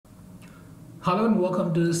Hello and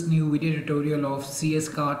welcome to this new video tutorial of CS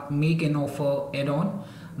Cart Make an Offer add-on.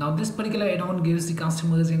 Now this particular add-on gives the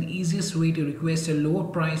customers an easiest way to request a lower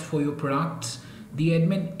price for your products. The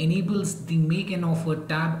admin enables the Make an Offer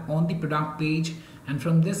tab on the product page, and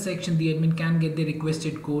from this section the admin can get the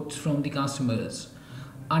requested quotes from the customers.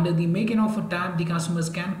 Under the Make an Offer tab, the customers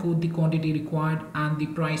can quote the quantity required and the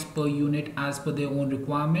price per unit as per their own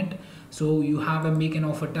requirement. So you have a Make an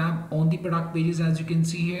Offer tab on the product pages. As you can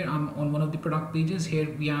see here, I'm on one of the product pages. Here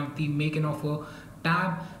we have the Make an Offer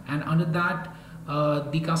tab, and under that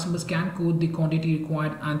the customers can quote the quantity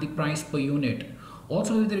required and the price per unit.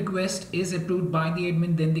 Also, if the request is approved by the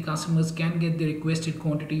admin, then the customers can get the requested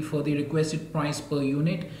quantity for the requested price per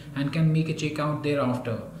unit and can make a checkout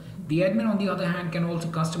thereafter. The admin, on the other hand, can also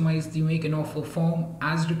customize the Make an Offer form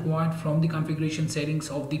as required from the configuration settings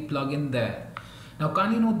of the plugin there. Now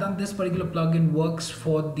kindly note that this particular plugin works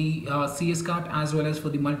for the CS Cart as well as for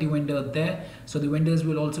the multi-vendor there. So the vendors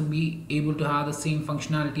will also be able to have the same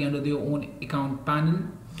functionality under their own account panel.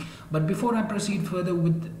 But before I proceed further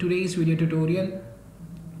with today's video tutorial,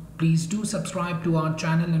 please do subscribe to our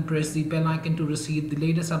channel and press the bell icon to receive the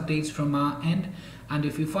latest updates from our end. And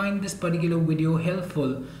if you find this particular video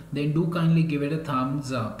helpful, then do kindly give it a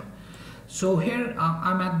thumbs up. So here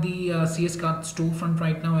I'm at the CS Cart storefront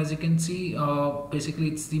right now. As you can see, basically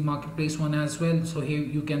it's the marketplace one as well. So here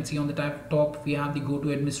you can see on the top we have the go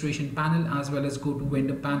to administration panel as well as go to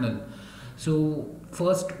vendor panel. So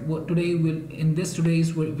first, in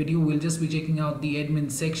today's video we'll just be checking out the admin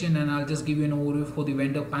section, and I'll just give you an overview for the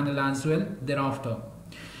vendor panel as well thereafter.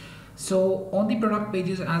 So on the product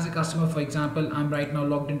pages, as a customer, for example, I'm right now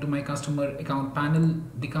logged into my customer account panel.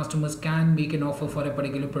 The customers can make an offer for a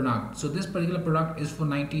particular product. So this particular product is for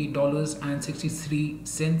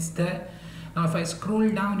 $98.63 there. Now if I scroll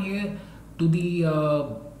down here to the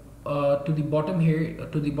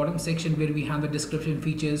bottom section where we have the description,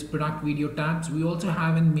 features, product, video tabs, we also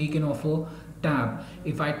have a Make an Offer tab.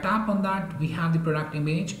 If I tap on that, we have the product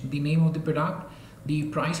image, the name of the product, the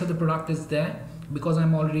price of the product is there. Because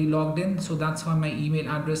I'm already logged in, so that's why my email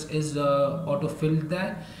address is auto-filled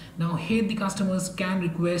there. Now here the customers can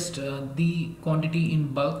request the quantity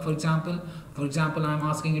in bulk. For example, I'm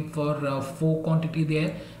asking it for 4 quantity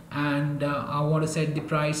there, and I want to set the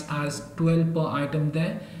price as 12 per item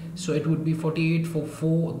there. So it would be 48 for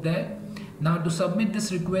 4 there. Now to submit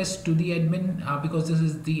this request to the admin, because this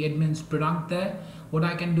is the admin's product there, what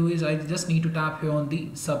I can do is I just need to tap here on the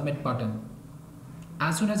submit button.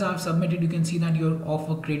 As soon as I have submitted, you can see that your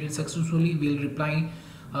offer created successfully. We'll reply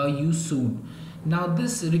you soon. Now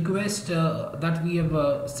this request that we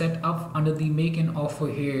have set up under the Make an Offer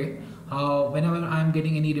here, whenever I'm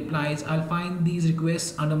getting any replies, I'll find these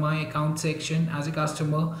requests under my account section as a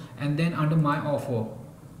customer and then under my offer.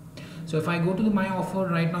 So if I go to my offer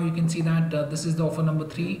right now, you can see that this is the offer number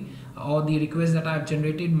 3, or the request that I have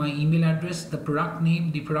generated, my email address, the product name,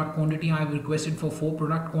 the product quantity. I have requested for 4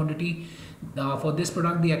 product quantity. For this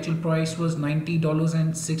product, the actual price was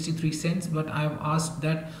 $90.63, but I have asked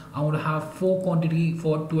that I want to have 4 quantity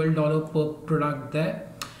for $12 per product there,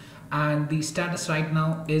 and the status right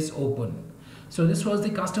now is open. So this was the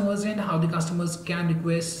customers end, how the customers can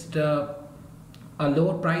request a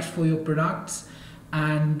lower price for your products,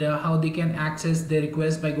 and how they can access their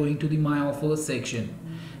request by going to the My Offer section.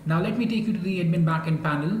 Now let me take you to the admin backend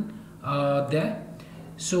panel there.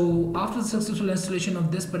 So after the successful installation of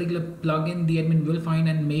this particular plugin, the admin will find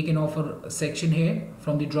and Make an Offer section here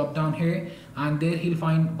from the drop down here, and there he'll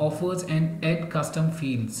find offers and add custom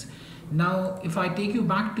fields. Now if I take you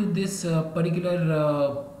back to this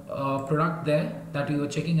particular product there that we were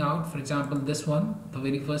checking out, for example this one, the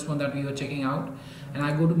very first one that we were checking out, and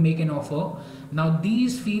I go to Make an Offer. Now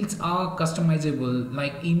these fields are customizable,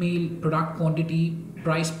 like email, product quantity,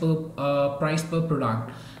 price per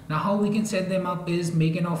product. Now how we can set them up is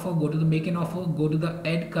Make an Offer, go to the Make an Offer, go to the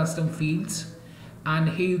add custom fields, and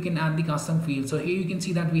here you can add the custom fields. So here you can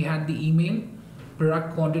see that we had the email,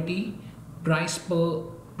 product quantity, price per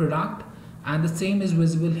product, and the same is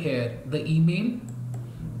visible here, the email,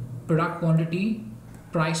 product quantity,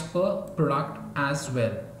 price per product as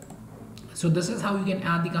well. So this is how you can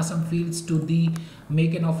add the custom fields to the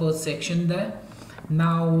Make an Offer section there.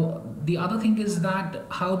 Now the other thing is that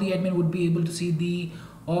how the admin would be able to see the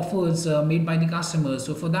offers made by the customers.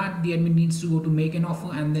 So for that, the admin needs to go to Make an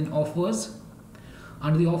Offer and then offers.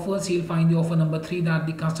 Under the offers, he'll find the offer number 3 that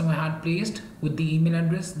the customer had placed with the email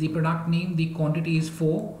address, the product name, the quantity is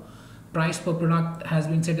 4, price per product has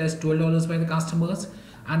been set as $12 by the customers,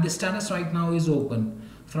 and the status right now is open.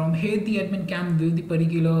 From here the admin can view the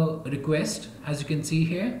particular request. As you can see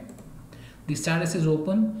here, the status is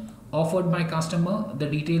open. offered by customer. The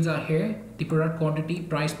details are here, the product quantity,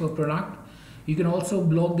 price per product. You can also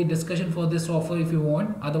block the discussion for this offer if you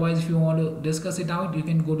want. Otherwise, if you want to discuss it out, you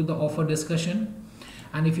can go to the offer discussion.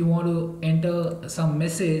 And if you want to enter some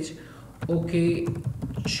message, okay,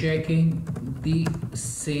 checking the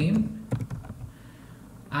same,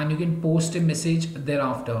 and you can post a message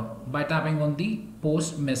thereafter by tapping on the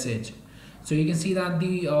post message. So you can see that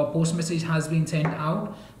the post message has been sent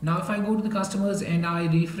out. Now if I go to the customers and I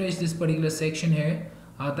refresh this particular section here,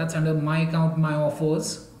 that's under my account, my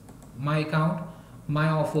offers, my account, my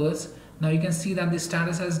offers. Now you can see that the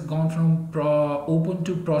status has gone from open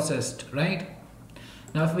to processed, right?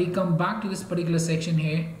 Now if we come back to this particular section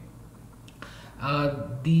here,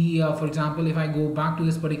 for example, if I go back to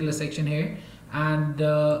this particular section here, and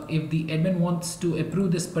if the admin wants to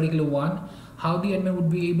approve this particular one, how the admin would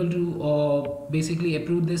be able to basically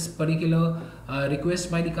approve this particular request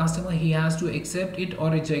by the customer, he has to accept it or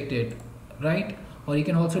reject it, right? Or he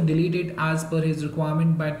can also delete it as per his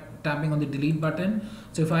requirement by tapping on the delete button.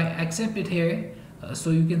 So if I accept it here,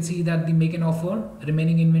 so you can see that the make an offer,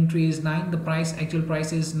 remaining inventory is 9, the actual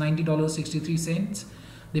price is $90.63,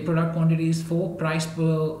 the product quantity is 4, price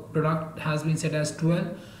per product has been set as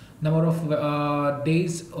 12, number of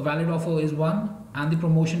days valid offer is 1, and the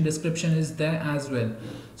promotion description is there as well.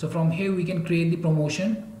 So from here we can create the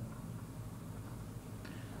promotion,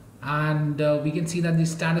 and we can see that the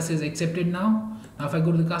status is accepted now. Now if I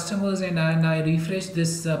go to the customers and I refresh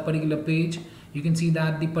this particular page, you can see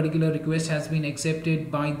that the particular request has been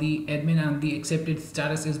accepted by the admin, and the accepted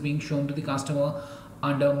status is being shown to the customer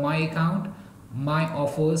under my account, my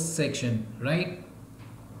offers section, right?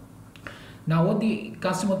 Now what the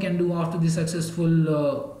customer can do after the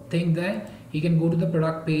successful thing there, he can go to the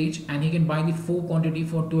product page and he can buy the 4 quantity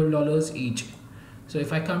for $12 each. So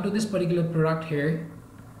if I come to this particular product here,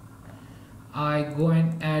 I go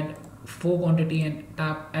and add 4 quantity and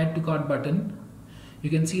tap add to cart button. You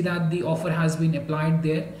can see that the offer has been applied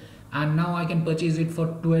there, and now I can purchase it for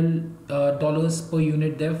 $12 per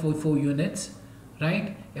unit there for 4 units,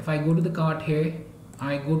 right? If I go to the cart here,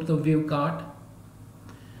 I go to the view cart.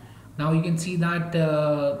 Now you can see that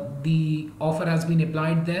the offer has been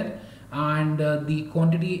applied there, and the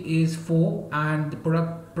quantity is 4, and the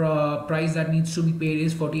product price that needs to be paid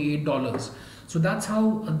is $48. So that's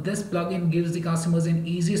how this plugin gives the customers an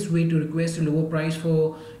easiest way to request a lower price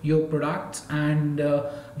for your products, and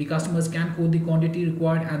the customers can quote the quantity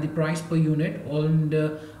required and the price per unit. And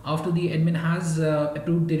after the admin has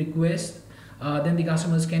approved the request, then the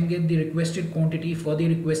customers can get the requested quantity for the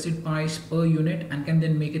requested price per unit and can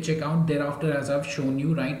then make a checkout thereafter, as I've shown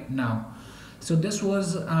you right now. So this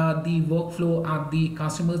was the workflow at the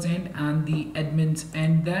customer's end and the admin's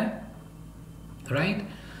end there, right?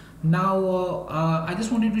 Now I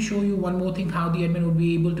just wanted to show you one more thing, how the admin would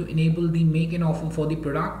be able to enable the make an offer for the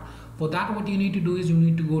product. For that, what you need to do is you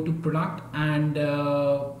need to go to product and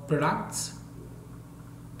products.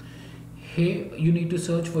 Here you need to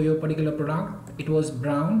search for your particular product. It was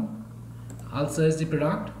brown. I'll search the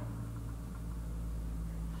product.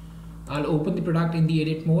 I'll open the product in the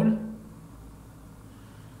edit mode.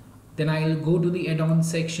 Then I'll go to the add-on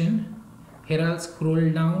section. Here I'll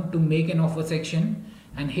scroll down to make an offer section,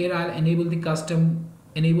 and here I'll enable the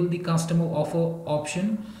customer offer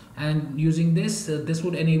option, and using this this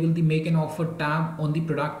would enable the make an offer tab on the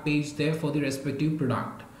product page there for the respective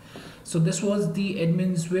product. So this was the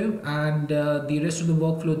admin's view and the rest of the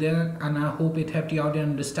workflow there, and I hope it helped you out in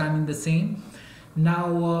understanding the same.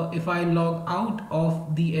 Now if I log out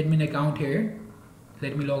of the admin account here,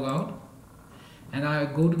 let me log out, and I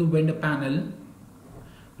go to the vendor panel,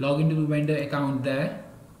 log into the vendor account there.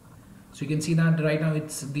 So you can see that right now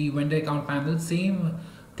it's the vendor account panel. Same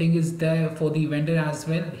thing is there for the vendor as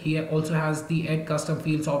well. Here also has the add custom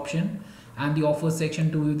fields option and the offers section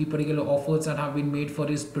to view the particular offers that have been made for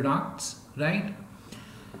his products, right?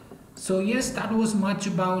 So yes, that was much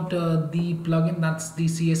about the plugin. That's the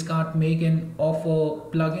CS Cart Make an Offer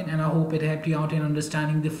plugin, and I hope it helped you out in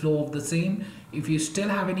understanding the flow of the same. If you still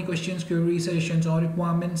have any questions, queries, suggestions or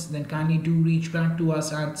requirements, then kindly do reach back to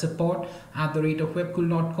us at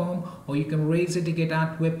support@webkul.com, or you can raise a ticket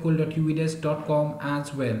at webkul.uvidesk.com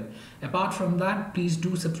as well. Apart from that, please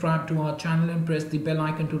do subscribe to our channel and press the bell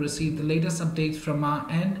icon to receive the latest updates from our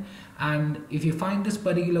end. And if you find this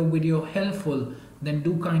particular video helpful, then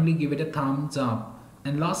do kindly give it a thumbs up.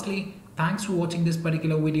 And lastly, thanks for watching this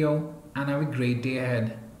particular video and have a great day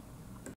ahead.